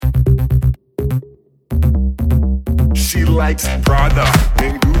She likes Prada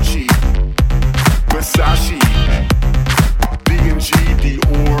and Gucci, Versace, B&G,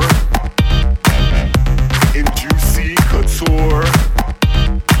 Dior, and Juicy Couture.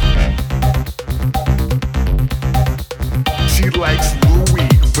 She likes Louis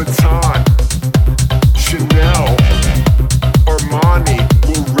Vuitton, Chanel, Armani,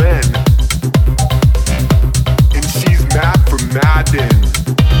 Lauren, and she's mad for Madden.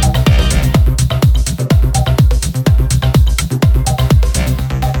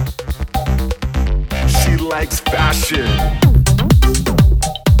 She likes fashion.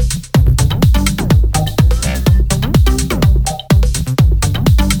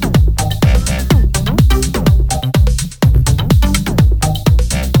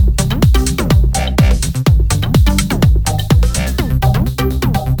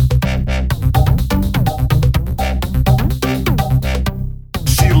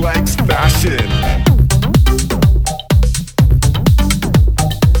 She likes fashion.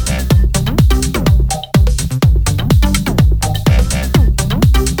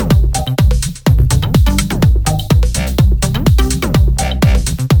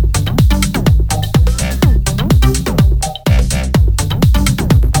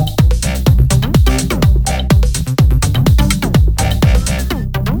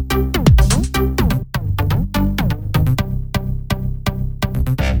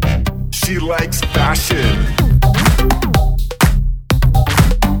 She likes fashion.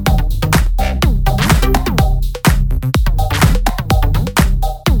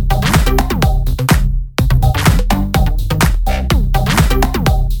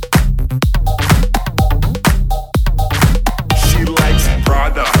 She likes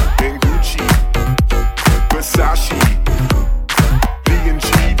Prada and Gucci, Versace, B&G,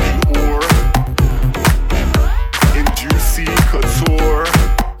 Dior, and Juicy Couture.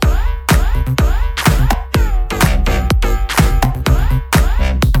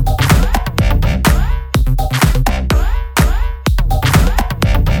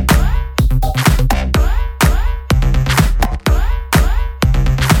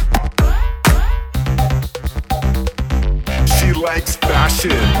 She likes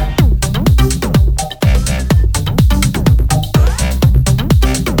fashion.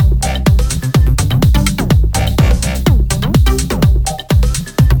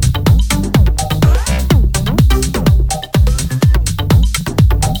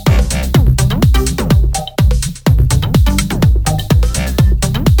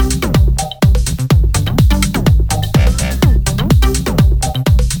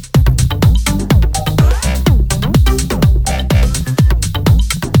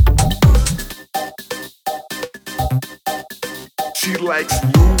 She likes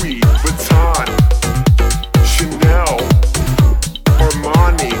Louis Vuitton, Chanel,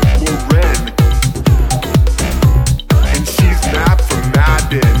 Armani, Lauren, and she's mad for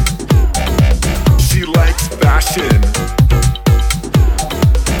Madden. She likes fashion.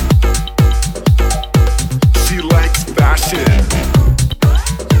 She likes fashion.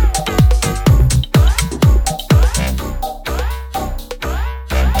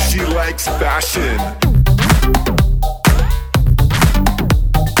 She likes fashion.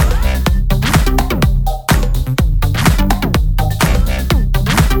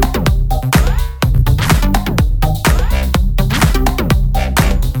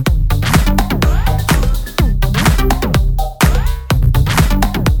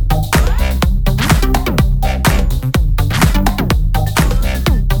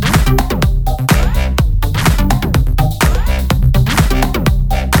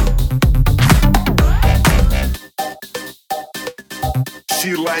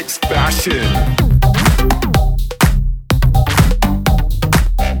 She likes fashion.